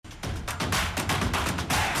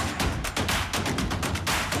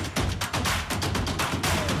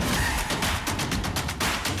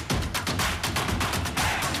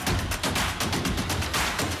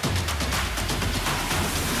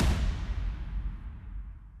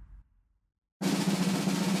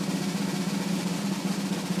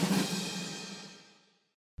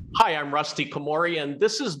Hi, I'm Rusty Komori, and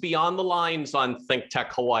this is Beyond the Lines on Think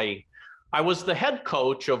Tech Hawaii. I was the head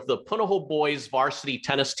coach of the Punahou Boys varsity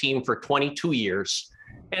tennis team for 22 years,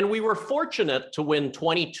 and we were fortunate to win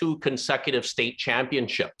 22 consecutive state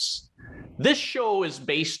championships. This show is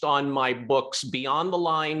based on my books, Beyond the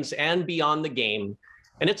Lines and Beyond the Game,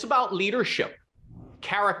 and it's about leadership,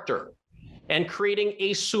 character, and creating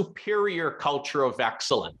a superior culture of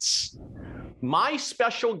excellence. My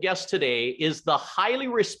special guest today is the highly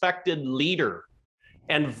respected leader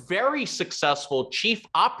and very successful Chief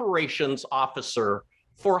Operations Officer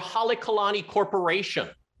for Halekulani Corporation.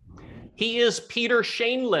 He is Peter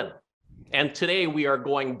Schoenlein, and today we are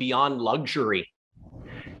going beyond luxury.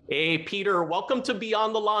 Hey, Peter, welcome to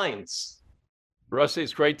Beyond the Lines. Rusty,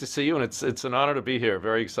 it's great to see you, and it's an honor to be here.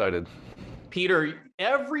 Very excited. Peter,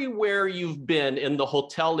 everywhere you've been in the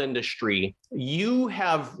hotel industry, you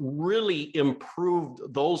have really improved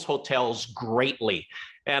those hotels greatly.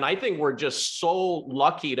 And I think we're just so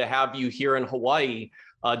lucky to have you here in Hawaii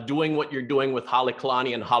doing what you're doing with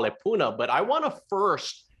Halekulani and Halepuna. But I want to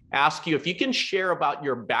first ask you if you can share about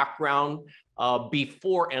your background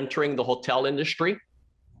before entering the hotel industry.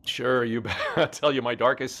 Sure, I'll tell you my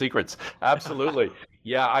darkest secrets. Absolutely.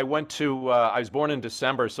 Yeah, I was born in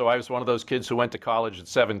December, so I was one of those kids who went to college at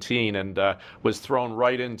 17 and was thrown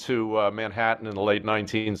right into Manhattan in the late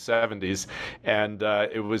 1970s. And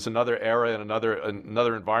it was another era and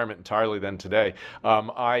another environment entirely than today.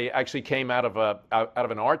 I actually came out of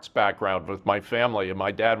an arts background with my family. And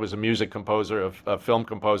my dad was a music composer, a film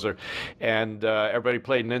composer, and everybody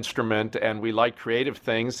played an instrument, and we liked creative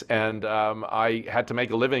things. And I had to make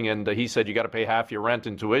a living, and he said, you got to pay half your rent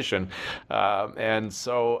and tuition. And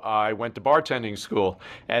so I went to bartending school,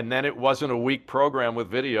 and then it wasn't a week program with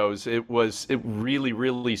videos. It really,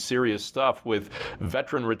 really serious stuff with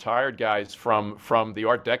veteran retired guys from the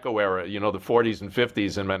Art Deco era, the 40s and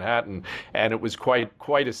 50s in Manhattan, and it was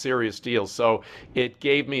quite a serious deal. So it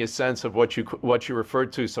gave me a sense of what you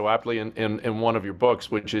referred to so aptly in one of your books,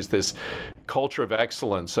 which is this culture of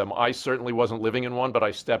excellence. I certainly wasn't living in one, but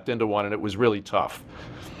I stepped into one, and it was really tough.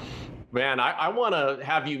 Man, I want to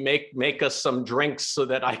have you make us some drinks so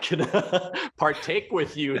that I can partake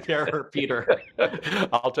with you there, Peter.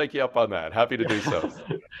 I'll take you up on that. Happy to do so.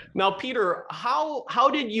 Now, Peter, how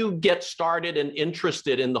did you get started and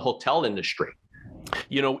interested in the hotel industry?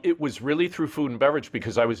 It was really through food and beverage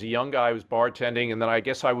because I was a young guy, I was bartending, and then I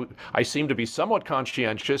guess I seemed to be somewhat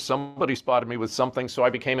conscientious. Somebody spotted me with something, so I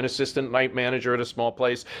became an assistant night manager at a small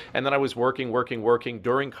place, and then I was working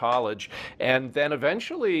during college, and then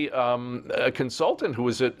eventually a consultant who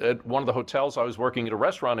was at one of the hotels I was working at a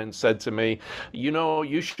restaurant in said to me,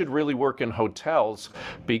 you should really work in hotels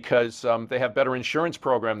because they have better insurance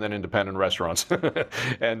program than independent restaurants.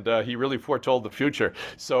 And he really foretold the future.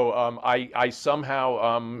 So I somehow,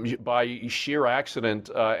 by sheer accident,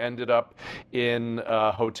 ended up in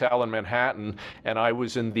a hotel in Manhattan, and I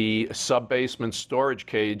was in the sub-basement storage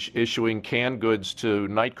cage issuing canned goods to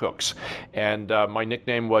night cooks. And my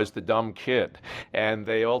nickname was the Dumb Kid. And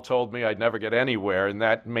they all told me I'd never get anywhere, and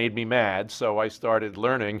that made me mad. So I started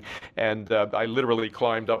learning, and I literally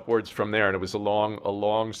climbed upwards from there, and it was a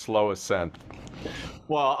long, slow ascent.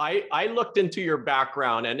 Well, I looked into your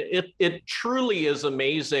background, and it truly is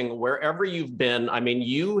amazing wherever you've been. I mean,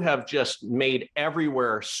 you have just made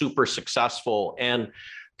everywhere super successful. And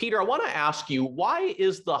Peter, I want to ask you, why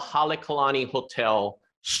is the Halekulani Hotel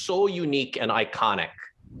so unique and iconic?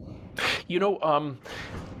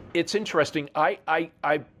 It's interesting.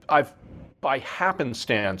 I've by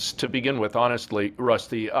happenstance, to begin with, honestly,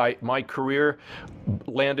 Rusty, my career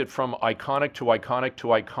landed from iconic to iconic to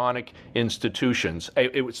iconic institutions.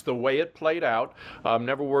 It was the way it played out.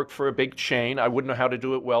 Never worked for a big chain. I wouldn't know how to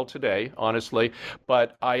do it well today, honestly.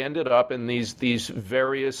 But I ended up in these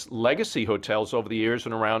various legacy hotels over the years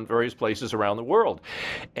and around various places around the world.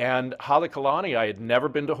 And Halekulani, I had never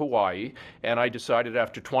been to Hawaii, and I decided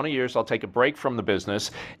after 20 years I'll take a break from the business.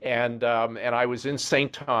 And I was in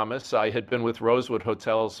St. Thomas. I had been with Rosewood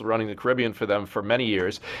Hotels running the Caribbean for them for many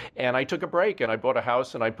years, and I took a break and I bought a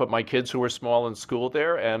house and I put my kids who were small in school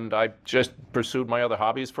there, and I just pursued my other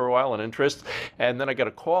hobbies for a while and interests. And then I got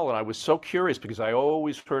a call, and I was so curious because I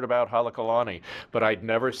always heard about Halekulani, but I'd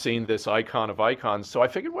never seen this icon of icons. So I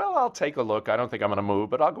figured, well, I'll take a look. I don't think I'm going to move,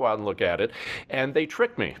 but I'll go out and look at it. And they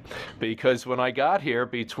tricked me, because when I got here,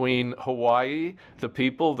 between Hawaii, the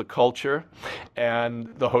people, the culture, and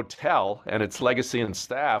the hotel and its legacy and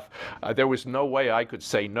staff, there was no way I could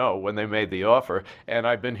say no when they made the offer. And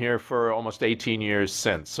I've been here for almost 18 15 years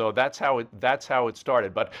since. So that's how it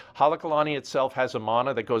started. But Halakalani itself has a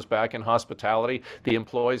mana that goes back in hospitality. The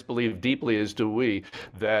employees believe deeply, as do we,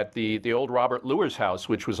 that the old Robert Lewis house,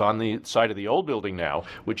 which was on the site of the old building now,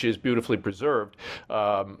 which is beautifully preserved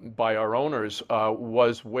by our owners,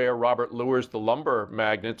 was where Robert Lewis, the lumber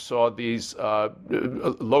magnate, saw these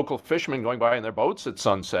local fishermen going by in their boats at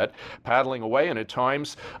sunset, paddling away, and at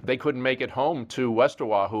times they couldn't make it home to West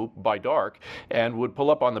Oahu by dark and would pull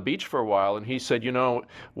up on the beach for a while. And he said,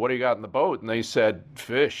 what do you got in the boat? And they said,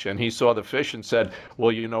 fish. And he saw the fish and said,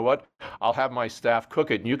 well, you know what? I'll have my staff cook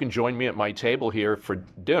it, and you can join me at my table here for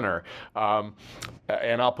dinner,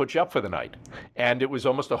 and I'll put you up for the night. And it was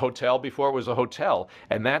almost a hotel before it was a hotel.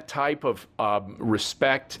 And that type of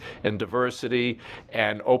respect and diversity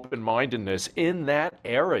and open-mindedness in that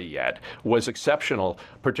era yet was exceptional,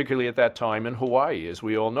 particularly at that time in Hawaii, as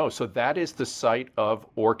we all know. So that is the site of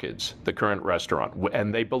Orchids, the current restaurant.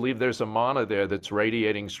 And they believe there's a mana there that's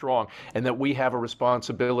radiating strong, and that we have a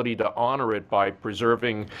responsibility to honor it by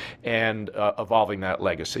preserving and evolving that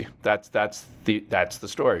legacy. That's the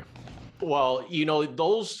story. Well,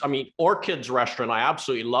 Orchids restaurant, I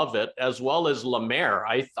absolutely love it, as well as Le Maire.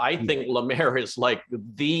 I think Le Maire is like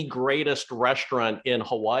the greatest restaurant in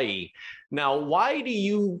Hawaii. Now, why do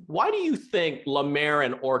you think Le Maire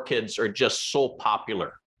and Orchids are just so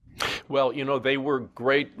popular? Well, they were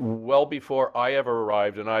great well before I ever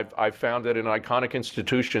arrived, and I've found that in iconic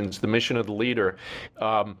institutions, the mission of the leader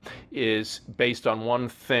is based on one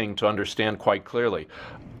thing to understand quite clearly.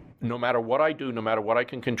 No matter what I do, no matter what I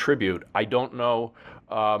can contribute, I don't know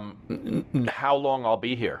how long I'll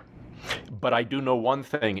be here. But I do know one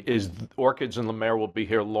thing, is Orchids and Le Maire will be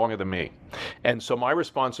here longer than me. And so my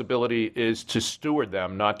responsibility is to steward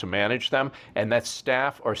them, not to manage them. And that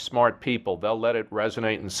staff are smart people. They'll let it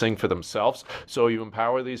resonate and sing for themselves. So you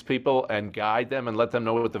empower these people and guide them and let them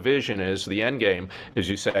know what the vision is, the end game, as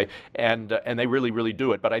you say. And they really, really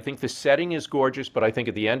do it. But I think the setting is gorgeous. But I think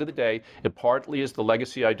at the end of the day, it partly is the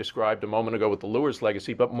legacy I described a moment ago with the Lewis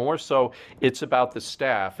legacy. But more so, it's about the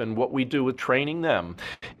staff. And what we do with training them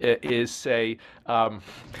is say,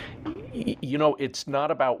 it's not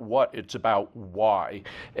about what, it's about why.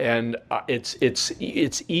 And it's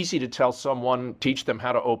easy to tell someone, teach them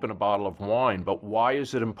how to open a bottle of wine, but why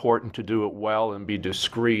is it important to do it well and be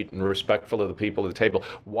discreet and respectful of the people at the table?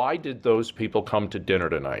 Why did those people come to dinner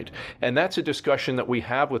tonight? And that's a discussion that we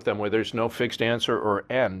have with them where there's no fixed answer or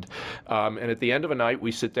end. And at the end of a night,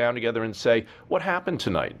 we sit down together and say, what happened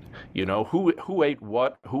tonight? Who ate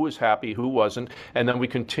what? Who was happy? Who wasn't? And then we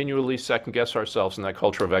continually second guess ourselves in that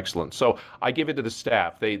culture of excellence. So I give it to the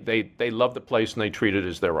staff. They love the place and they treat it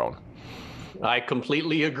as their own. I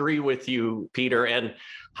completely agree with you, Peter. And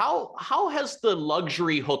how has the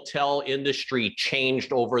luxury hotel industry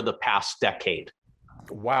changed over the past decade?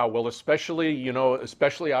 Wow. Well, especially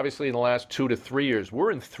obviously in the last 2 to 3 years,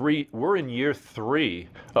 we're in year 3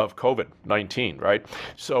 of COVID-19, right?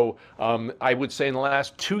 So I would say in the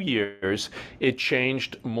last 2 years, it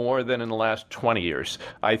changed more than in the last 20 years.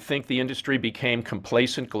 I think the industry became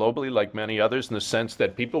complacent globally, like many others, in the sense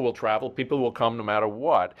that people will travel, people will come no matter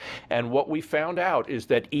what. And what we found out is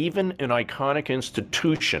that even an iconic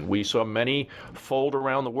institution, we saw many fold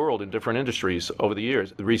around the world in different industries over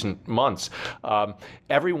the recent months.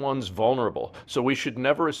 Everyone's vulnerable. So we should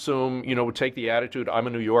never assume, take the attitude, I'm a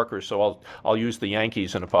New Yorker, so I'll use the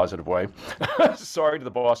Yankees in a positive way. Sorry to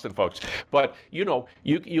the Boston folks. But,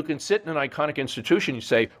 you can sit in an iconic institution, you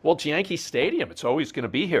say, well, it's Yankee Stadium, it's always going to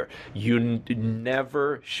be here. You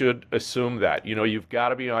never should assume that. You've got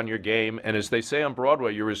to be on your game. And as they say on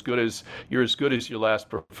Broadway, you're as good as your last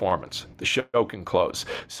performance. The show can close.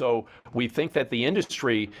 So we think that the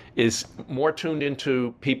industry is more tuned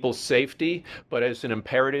into people's safety, but as an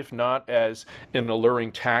imperative, not as an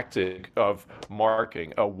alluring tactic of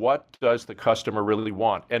marketing. What does the customer really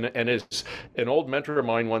want? And as an old mentor of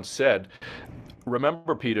mine once said,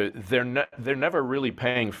 remember, Peter, they're never really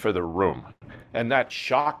paying for the room. And that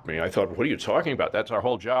shocked me. I thought, what are you talking about? That's our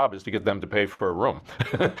whole job, is to get them to pay for a room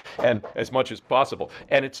and as much as possible.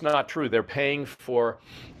 And it's not true. They're paying for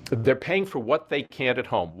what they can't at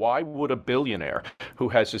home. Why would a billionaire who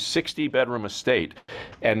has a 60-bedroom estate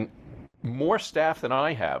and more staff than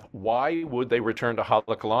I have, why would they return to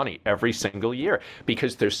Halakalani every single year?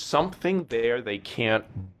 Because there's something there they can't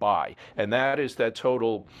buy. And that is that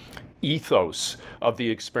total ethos of the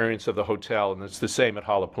experience of the hotel. And it's the same at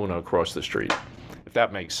Halapuna across the street, if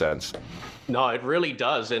that makes sense. No, it really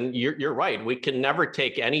does. And you're right. We can never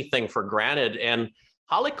take anything for granted. And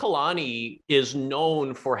Halakalani is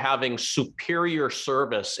known for having superior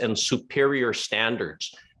service and superior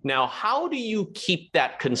standards. Now, how do you keep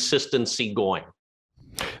that consistency going?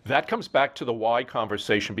 That comes back to the why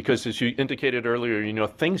conversation because, as you indicated earlier,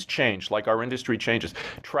 things change, like our industry changes.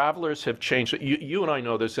 Travelers have changed. You and I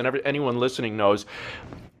know this, and anyone listening knows.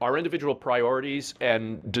 Our individual priorities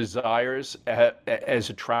and desires as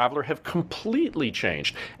a traveler have completely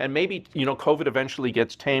changed. And maybe, COVID eventually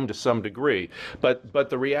gets tamed to some degree. But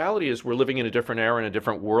the reality is we're living in a different era, in a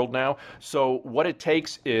different world now. So what it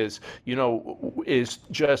takes is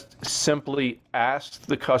just simply ask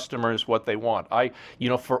the customers what they want.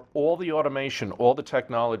 For all the automation, all the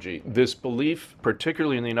technology, this belief,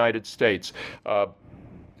 particularly in the United States,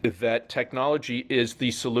 that technology is the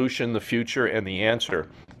solution, the future, and the answer,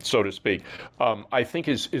 so to speak, I think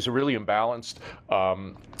is a really imbalanced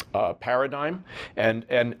paradigm.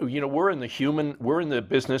 And we're in the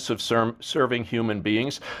business of serving human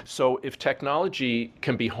beings. So if technology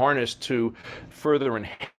can be harnessed to further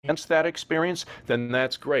enhance that experience, then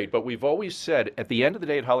that's great. But we've always said, at the end of the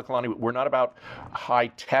day at Halekulani, we're not about high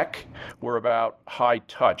tech, we're about high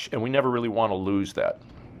touch, and we never really want to lose that.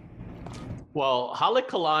 Well,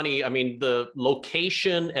 Halekulani, I mean, the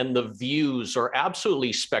location and the views are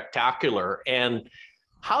absolutely spectacular. And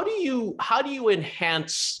how do you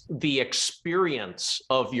enhance the experience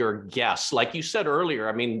of your guests? Like you said earlier,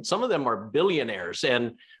 I mean, some of them are billionaires,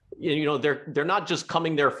 and they're not just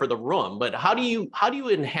coming there for the room, but how do you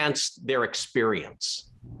enhance their experience?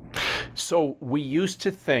 So we used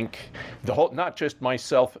to think, not just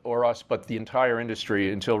myself or us, but the entire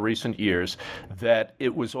industry until recent years, that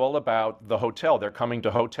it was all about the hotel. They're coming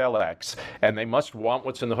to Hotel X, and they must want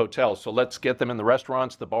what's in the hotel. So let's get them in the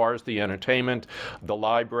restaurants, the bars, the entertainment, the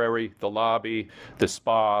library, the lobby, the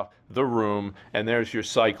spa, the room, and there's your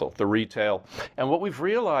cycle, the retail. And what we've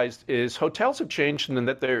realized is hotels have changed in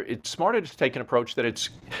that it's smarter to take an approach that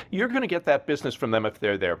you're going to get that business from them if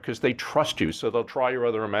they're there because they trust you, so they'll try your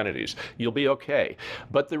other amenities. You'll be okay.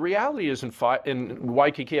 But the reality is in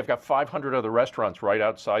Waikiki, I've got 500 other restaurants right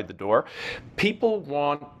outside the door. People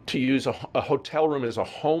want to use a hotel room as a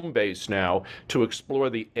home base now to explore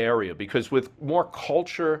the area because with more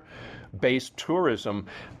culture-based tourism,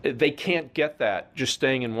 they can't get that just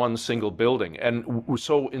staying in one single building. And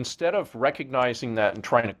so instead of recognizing that and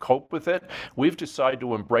trying to cope with it, we've decided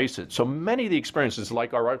to embrace it. So many of the experiences,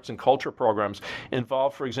 like our arts and culture programs,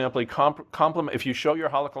 involve, for example, if you show your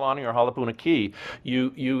Halekulani or Halapuna Key,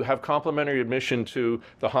 you have complimentary admission to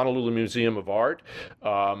the Honolulu Museum of Art,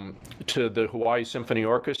 to the Hawaii Symphony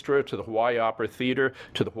Orchestra, to the Hawaii Opera Theater,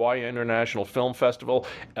 to the Hawaii International Film Festival,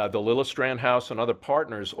 the Lillistrand House, and other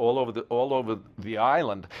partners all over the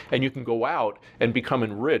island, and you can go out and become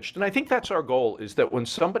enriched. And I think that's our goal, is that when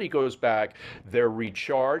somebody goes back, they're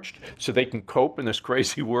recharged so they can cope in this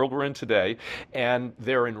crazy world we're in today, and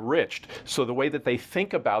they're enriched. So the way that they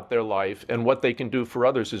think about their life and what they can do for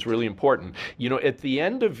others is really important. At the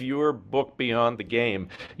end of your book, Beyond the Game,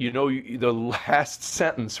 the last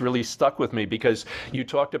sentence really stuck with me because you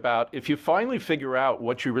talked about if you finally figure out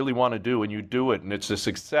what you really want to do and you do it and it's a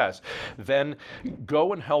success, then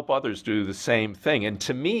go and help others do the same thing. And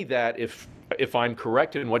to me, that if I'm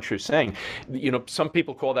correct in what you're saying, some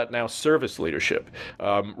people call that now service leadership,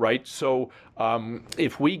 right? So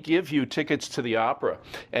if we give you tickets to the opera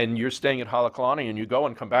and you're staying at Halekulani and you go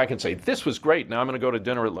and come back and say, this was great, now I'm going to go to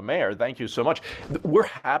dinner at Le Maire, thank you so much. We're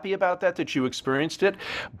happy about that you experienced it.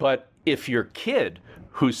 But if your kid,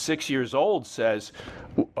 who's 6 years old, says,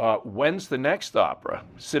 when's the next opera,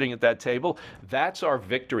 sitting at that table, that's our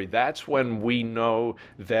victory. That's when we know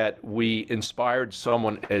that we inspired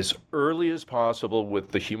someone as early as possible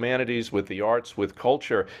with the humanities, with the arts, with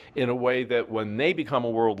culture, in a way that when they become a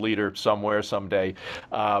world leader somewhere someday,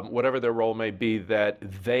 whatever their role may be, that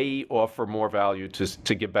they offer more value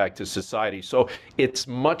to give back to society. So it's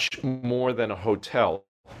much more than a hotel.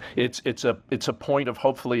 It's a point of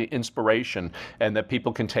hopefully inspiration, and that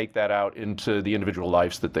people can take that out into the individual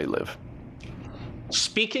lives that they live.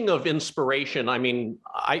 Speaking of inspiration, I mean,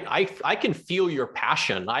 I can feel your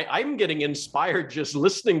passion. I'm getting inspired just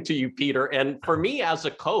listening to you, Peter. And for me as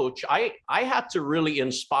a coach, I had to really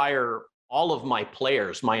inspire all of my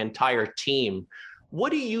players, my entire team.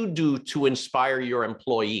 What do you do to inspire your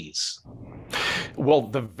employees? Well,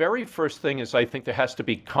 the very first thing is I think there has to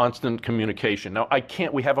be constant communication. Now,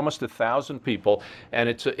 we have almost 1,000 people, and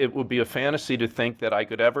it would be a fantasy to think that I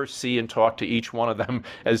could ever see and talk to each one of them,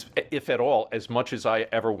 as if at all, as much as I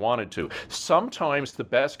ever wanted to. Sometimes the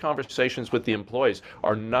best conversations with the employees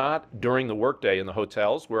are not during the workday in the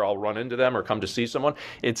hotels where I'll run into them or come to see someone,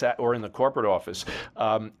 or in the corporate office.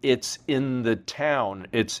 It's in the town,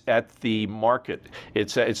 it's at the market,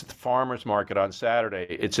 it's at the farmer's market on Saturday,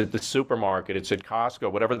 it's at the supermarket, it's at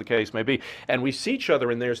Costco, whatever the case may be. And we see each other,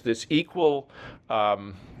 and there's this equal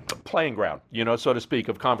playing ground, so to speak,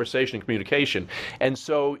 of conversation and communication. And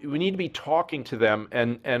so we need to be talking to them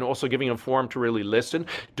and also giving them forum to really listen.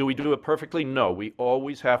 Do we do it perfectly? No, we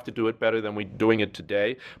always have to do it better than we're doing it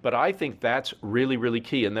today. But I think that's really, really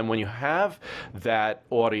key. And then when you have that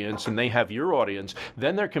audience and they have your audience,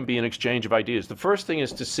 then there can be an exchange of ideas. The first thing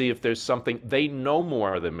is to see if there's something they know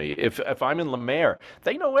more than me. If I'm in Lemaire,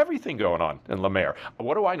 they know everything going on in Lemaire.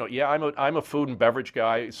 What do I know? Yeah, I'm a food and beverage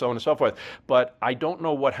guy, so on and so forth. But I don't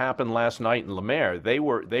know what happened last night in Lemaire. They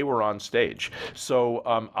were on stage.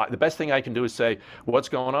 So the best thing I can do is say, what's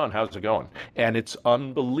going on? How's it going? And it's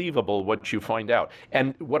unbelievable what you find out.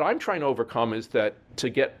 And what I'm trying to overcome is that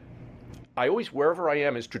I always, wherever I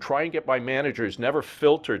am, is to try and get my managers never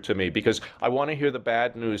filter to me, because I want to hear the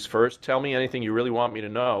bad news first. Tell me anything you really want me to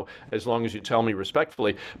know, as long as you tell me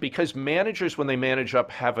respectfully. Because managers, when they manage up,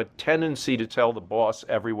 have a tendency to tell the boss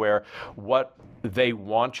everywhere what they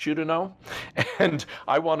want you to know. And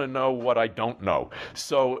I want to know what I don't know.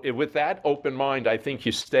 So with that open mind, I think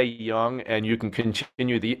you stay young and you can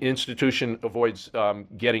continue. The institution avoids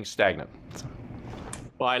getting stagnant.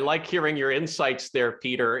 Well, I like hearing your insights there,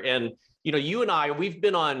 Peter. And you and I, we've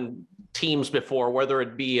been on teams before, whether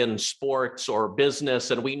it be in sports or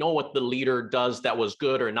business, and we know what the leader does that was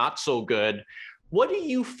good or not so good. What do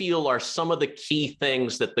you feel are some of the key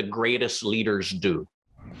things that the greatest leaders do?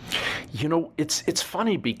 It's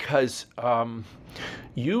funny because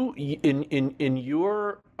you in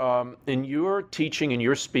your teaching and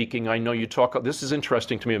your speaking, I know you talk. This is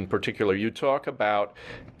interesting to me in particular. You talk about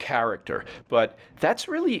character, but that's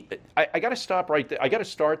really I got to stop right there. I got to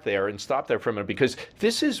start there and stop there for a minute, because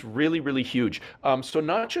this is really, really huge. So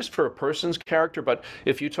not just for a person's character, but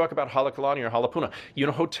if you talk about Halekulani or Halapuna,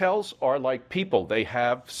 hotels are like people. They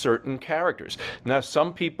have certain characters. Now,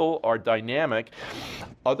 some people are dynamic.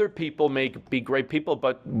 Other people may be great people,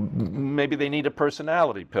 but maybe they need a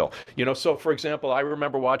personality pill. So for example, I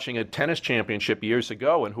remember watching a tennis championship years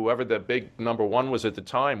ago, and whoever the big number one was at the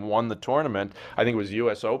time won the tournament. I think it was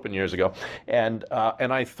U.S. Open years ago. And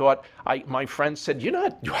I thought, my friend said,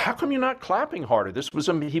 how come you're not clapping harder?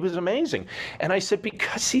 He was amazing. And I said,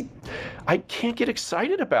 because I can't get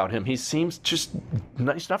excited about him. He seems he's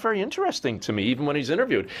not very interesting to me, even when he's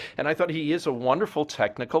interviewed. And I thought, he is a wonderful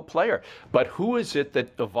technical player. But who is it that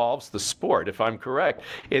evolves the sport? If I'm correct,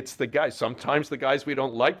 it's the guys. Sometimes the guys, we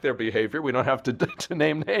don't like their behavior. We don't have to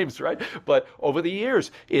name names, right? But over the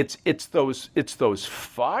years, it's those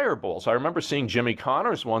fireballs. I remember seeing Jimmy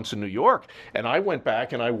Connors once in New York, and I went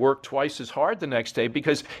back and I worked twice as hard the next day,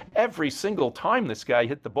 because every single time this guy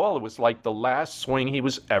hit the ball, it was like the last swing he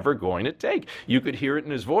was ever going to take. You could hear it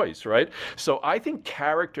in his voice, right? So I think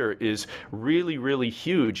character is really, really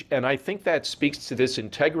huge, and I think that speaks to this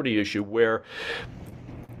integrity issue where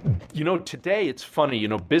today it's funny,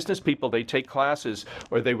 business people, they take classes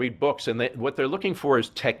or they read books, and what they're looking for is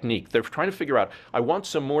technique. They're trying to figure out, I want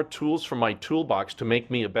some more tools from my toolbox to make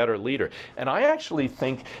me a better leader. And I actually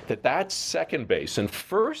think that that's second base. And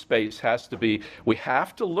first base has to be, we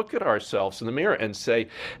have to look at ourselves in the mirror and say,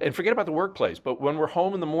 and forget about the workplace, but when we're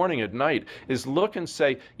home in the morning at night, is look and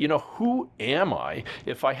say, who am I?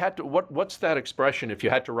 If I had to, what's that expression? If you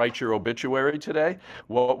had to write your obituary today,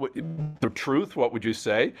 the truth, what would you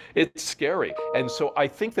say? It's scary. And so I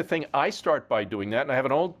think the thing, I start by doing that, and I have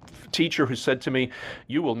an old teacher who said to me,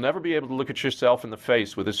 you will never be able to look at yourself in the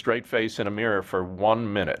face with a straight face in a mirror for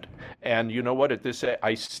 1 minute. And you know what, at this age,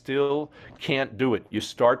 I still can't do it. You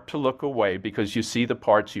start to look away because you see the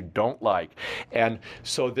parts you don't like. And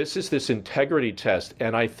so this is this integrity test.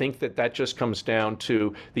 And I think that just comes down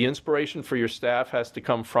to the inspiration for your staff has to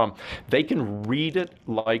come from, they can read it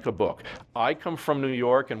like a book. I come from New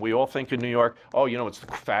York, and we all think in New York, it's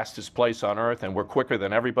the fastest place on earth and we're quicker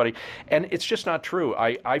than everybody. And it's just not true.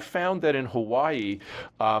 I found that in Hawaii,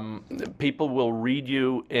 people will read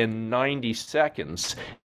you in 90 seconds.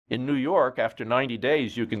 In New York, after 90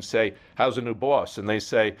 days, you can say, how's the new boss? And they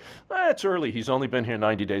say, it's early. He's only been here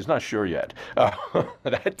 90 days. Not sure yet.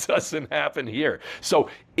 That doesn't happen here. So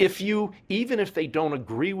even if they don't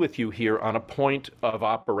agree with you here on a point of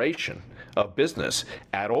operation, of business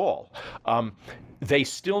at all, they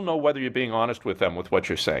still know whether you're being honest with them with what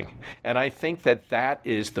you're saying. And I think that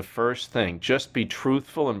is the first thing. Just be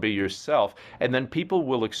truthful and be yourself, and then people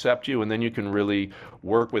will accept you, and then you can really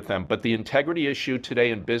work with them. But the integrity issue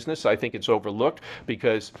today in business, I think it's overlooked,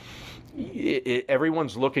 because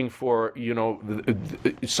everyone's looking for,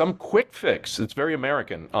 some quick fix. It's very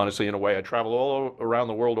American, honestly, in a way. I travel all around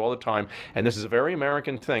the world all the time, and this is a very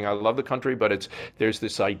American thing. I love the country, but there's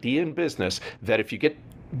this idea in business that if you get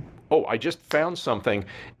oh, I just found something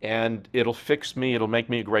and it'll fix me, it'll make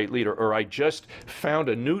me a great leader, or I just found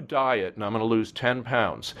a new diet and I'm going to lose 10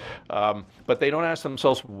 pounds. But they don't ask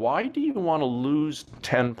themselves, why do you want to lose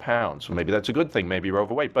 10 pounds? Well, maybe that's a good thing, maybe you're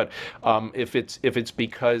overweight, but if it's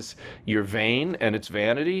because you're vain and it's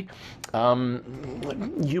vanity,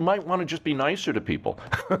 you might want to just be nicer to people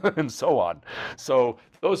and so on. So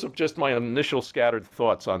those are just my initial scattered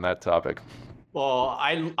thoughts on that topic. Well,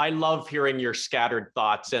 I love hearing your scattered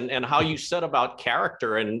thoughts and how you said about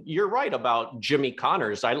character. And you're right about Jimmy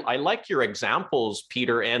Connors. I like your examples,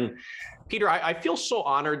 Peter. And Peter, I feel so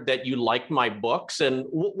honored that you like my books. And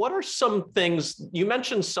what are some things, you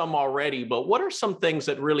mentioned some already, but what are some things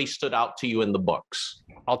that really stood out to you in the books?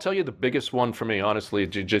 I'll tell you the biggest one for me, honestly,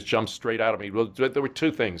 it just jumped straight out of me. Well, there were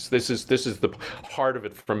two things. This is the heart of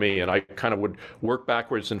it for me, and I kind of would work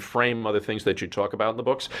backwards and frame other things that you talk about in the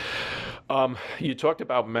books. You talked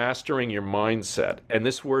about mastering your mindset, and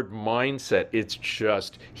this word mindset, it's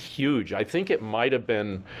just huge. I think it might have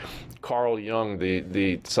been Carl Jung,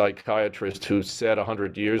 the psychiatrist, who said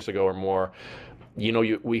 100 years ago or more,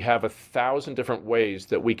 we have 1,000 different ways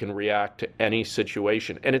that we can react to any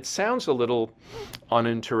situation. And it sounds a little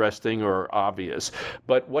uninteresting or obvious,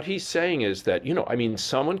 but what he's saying is that,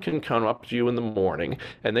 someone can come up to you in the morning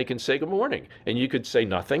and they can say good morning. And you could say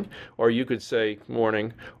nothing, or you could say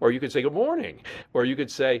morning, or you could say good morning, or you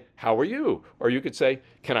could say, how are you? Or you could say,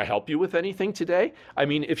 can I help you with anything today?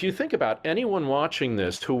 If you think about anyone watching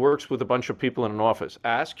this who works with a bunch of people in an office,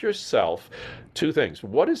 ask yourself two things.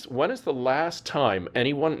 When is the last time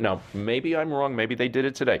anyone, now maybe I'm wrong, maybe they did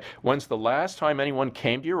it today. When's the last time anyone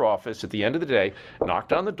came to your office at the end of the day,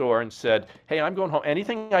 knocked on the door and said, hey, I'm going home.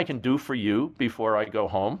 Anything I can do for you before I go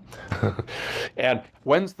home? And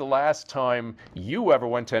when's the last time you ever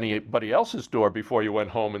went to anybody else's door before you went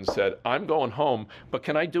home and said, I'm going home, but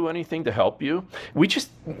can I do anything to help you? We just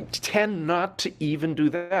tend not to even do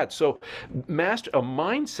that. So master a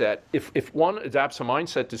mindset, if one adapts a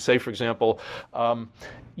mindset to say, for example,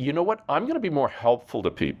 you know what, I'm going to be more helpful to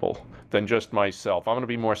people than just myself. I'm going to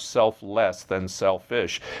be more selfless than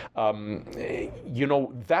selfish.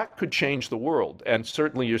 That could change the world, and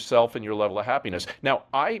certainly yourself and your level of happiness. Now,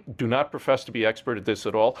 I do not profess to be expert at this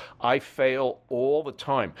at all. I fail all the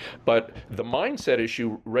time. But the mindset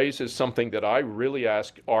issue raises something that I really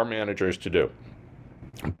ask our managers to do.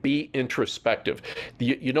 Be introspective.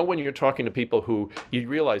 When you're talking to people who you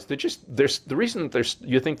realize the reason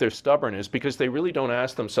you think they're stubborn is because they really don't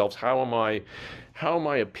ask themselves, how am I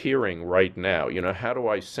appearing right now? How do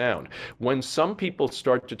I sound? When some people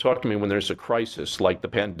start to talk to me when there's a crisis, like the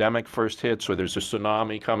pandemic first hits, or there's a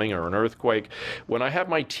tsunami coming or an earthquake, when I have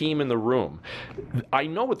my team in the room, I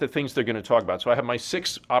know what the things they're going to talk about. So I have my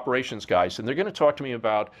 6 operations guys, and they're going to talk to me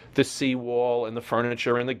about the seawall and the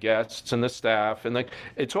furniture and the guests and the staff, and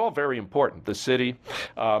it's all very important. The city,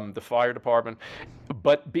 the fire department.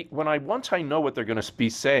 But once I know what they're going to be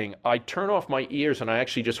saying, I turn off my ears and I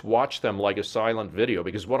actually just watch them like a silent video,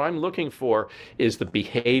 because what I'm looking for is the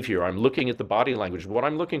behavior. I'm looking at the body language. What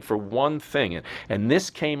I'm looking for, one thing, and this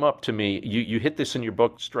came up to me, you hit this in your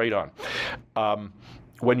book straight on.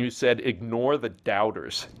 When you said ignore the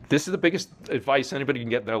doubters. This is the biggest advice anybody can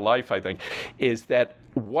get in their life, I think, is that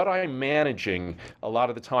what I'm managing a lot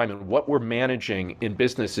of the time, and what we're managing in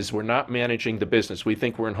business, is we're not managing the business. We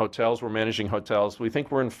think we're in hotels, we're managing hotels. We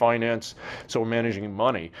think we're in finance, so we're managing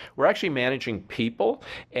money. We're actually managing people,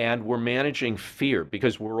 and we're managing fear,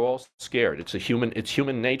 because we're all scared. It's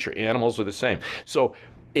human nature. Animals are the same. So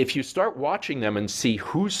if you start watching them and see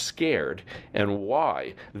who's scared and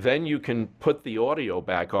why, then you can put the audio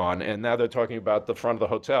back on. And now they're talking about the front of the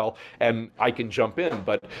hotel, and I can jump in.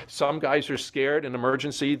 But some guys are scared in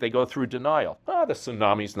emergency. They go through denial. The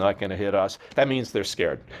tsunami's not going to hit us. That means they're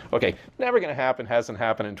scared. Okay, never going to happen. Hasn't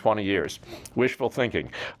happened in 20 years. Wishful thinking.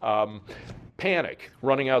 Panic,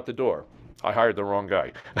 running out the door. I hired the wrong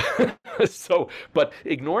guy. But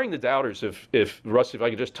ignoring the doubters, if Rusty, if I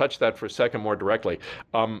could just touch that for a second more directly,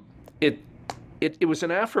 it was an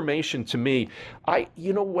affirmation to me.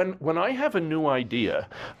 When I have a new idea,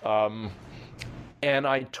 and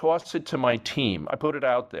I toss it to my team, I put it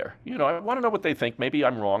out there. I want to know what they think. Maybe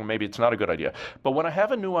I'm wrong. Maybe it's not a good idea. But when I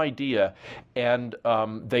have a new idea and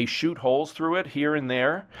they shoot holes through it here and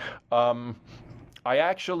there, I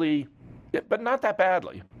actually, but not that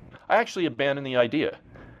badly, I actually abandon the idea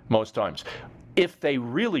most times. If they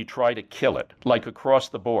really try to kill it, like across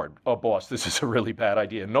the board, oh, boss, this is a really bad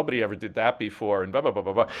idea. Nobody ever did that before, and blah, blah, blah,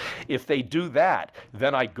 blah, blah. If they do that,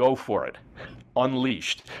 then I go for it.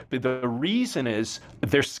 unleashed. The reason is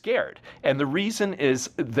they're scared. And the reason is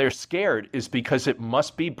they're scared is because it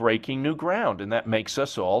must be breaking new ground. And that makes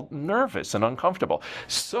us all nervous and uncomfortable.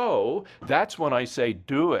 So that's when I say,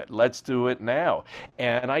 do it. Let's do it now.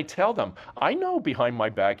 And I tell them, I know behind my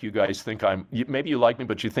back you guys think maybe you like me,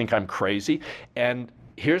 but you think I'm crazy. And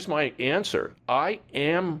here's my answer. I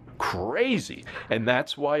am crazy. And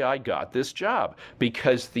that's why I got this job,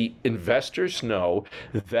 because the investors know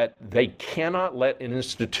that they cannot let an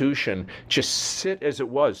institution just sit as it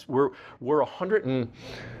was. We're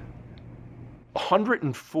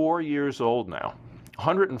 104 years old now.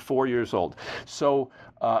 104 years old. So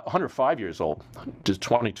 105 years old, just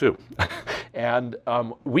 22. And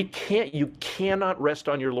you cannot rest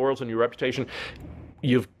on your laurels and your reputation.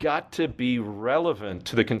 You've got to be relevant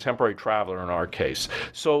to the contemporary traveler in our case.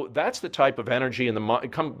 So that's the type of energy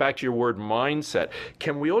and come back to your word mindset.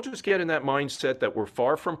 Can we all just get in that mindset that we're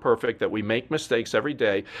far from perfect, that we make mistakes every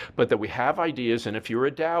day, but that we have ideas? And if you're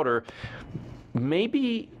a doubter,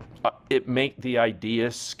 maybe the idea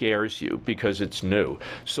scares you because it's new.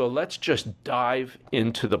 So let's just dive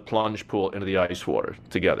into the plunge pool, into the ice water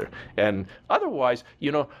together. And otherwise,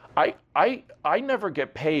 I never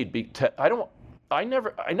get paid. I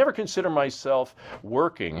never consider myself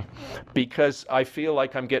working because I feel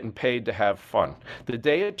like I'm getting paid to have fun. The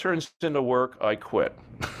day it turns into work, I quit.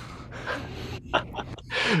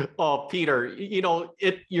 Oh, Peter,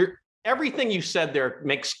 everything you said there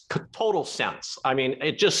makes total sense. I mean,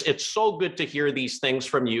 it's so good to hear these things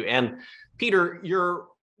from you. And Peter, your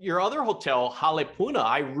other hotel, Halepuna,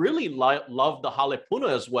 I really love the Halepuna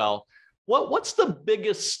as well. What's the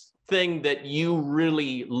biggest thing that you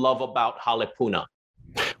really love about Halepuna?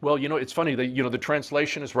 Well, it's funny that the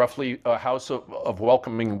translation is roughly a house of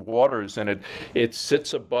welcoming waters, and it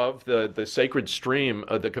sits above the sacred stream,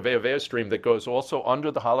 the Kaweahweah stream that goes also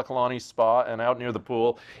under the Halekulani Spa and out near the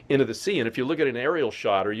pool into the sea. And if you look at an aerial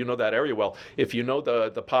shot, or that area well, if you know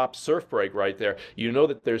the Pop surf break right there, you know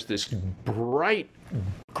that there's this bright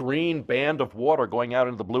green band of water going out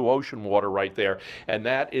into the blue ocean water right there, and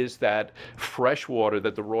that is that fresh water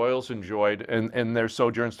that the Royals enjoyed in their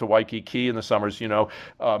sojourns to Waikiki in the summers,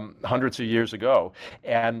 hundreds of years ago.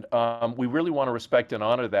 And we really want to respect and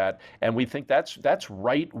honor that, and we think that's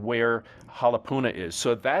right where Halepuna is.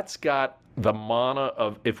 So that's got the mana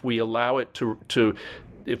of, if we allow it to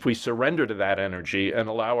if we surrender to that energy and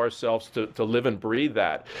allow ourselves to live and breathe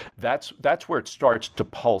that's where it starts to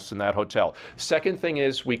pulse in that hotel. Second thing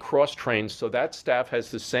is we cross-train, so that staff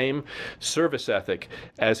has the same service ethic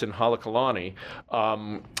as in Halekulani,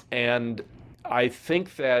 and I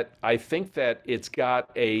think that it's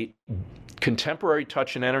got a contemporary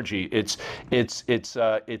touch and energy. It's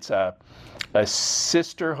a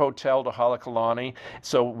sister hotel to Halekulani.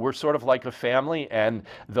 So we're sort of like a family, and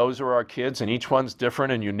those are our kids, and each one's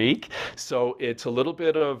different and unique. So it's a little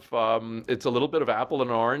bit of apple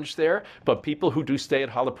and orange there. But people who do stay at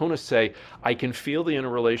Halepuna say, I can feel the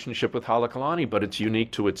interrelationship with Halekulani, but it's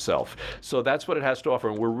unique to itself. So that's what it has to offer.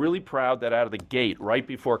 And we're really proud that out of the gate, right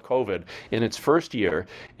before COVID, in its first year,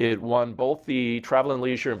 it won both the Travel and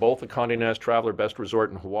Leisure and both the Condé Nast Traveler Best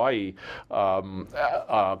Resort in Hawaii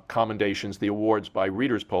commendations, the awards by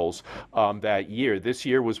readers' polls that year. This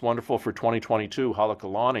year was wonderful for 2022.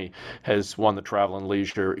 Halekulani has won the Travel and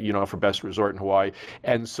Leisure, for Best Resort in Hawaii.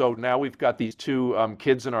 And so now we've got these two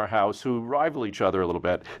kids in our house who rival each other a little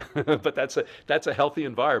bit. But that's a healthy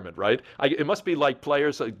environment, right? It must be like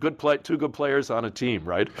two good players on a team,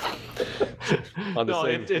 right?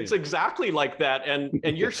 It's exactly like that.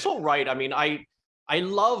 And you're so right. I mean, I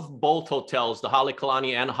love both hotels, the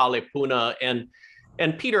Halekulani and Halepuna.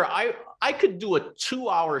 And Peter, I could do a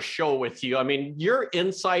 2-hour show with you. I mean, your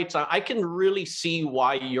insights, I can really see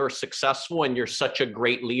why you're successful and you're such a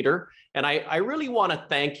great leader. And I really want to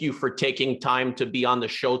thank you for taking time to be on the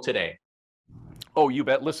show today. Oh, you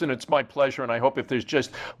bet. Listen, it's my pleasure. And I hope if there's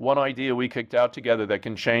just one idea we kicked out together that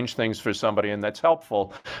can change things for somebody and that's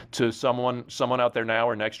helpful to someone out there now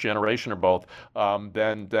or next generation or both,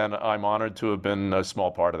 then I'm honored to have been a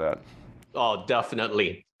small part of that. Oh,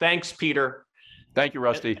 definitely. Thanks, Peter. Thank you,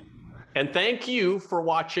 Rusty. And thank you for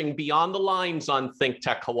watching Beyond the Lines on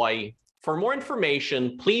ThinkTech Hawaii. For more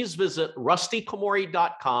information, please visit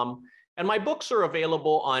rustykomori.com, and my books are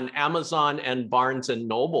available on Amazon and Barnes &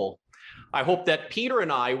 Noble. I hope that Peter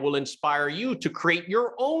and I will inspire you to create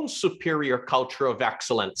your own superior culture of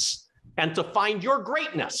excellence and to find your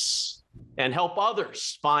greatness and help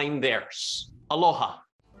others find theirs. Aloha.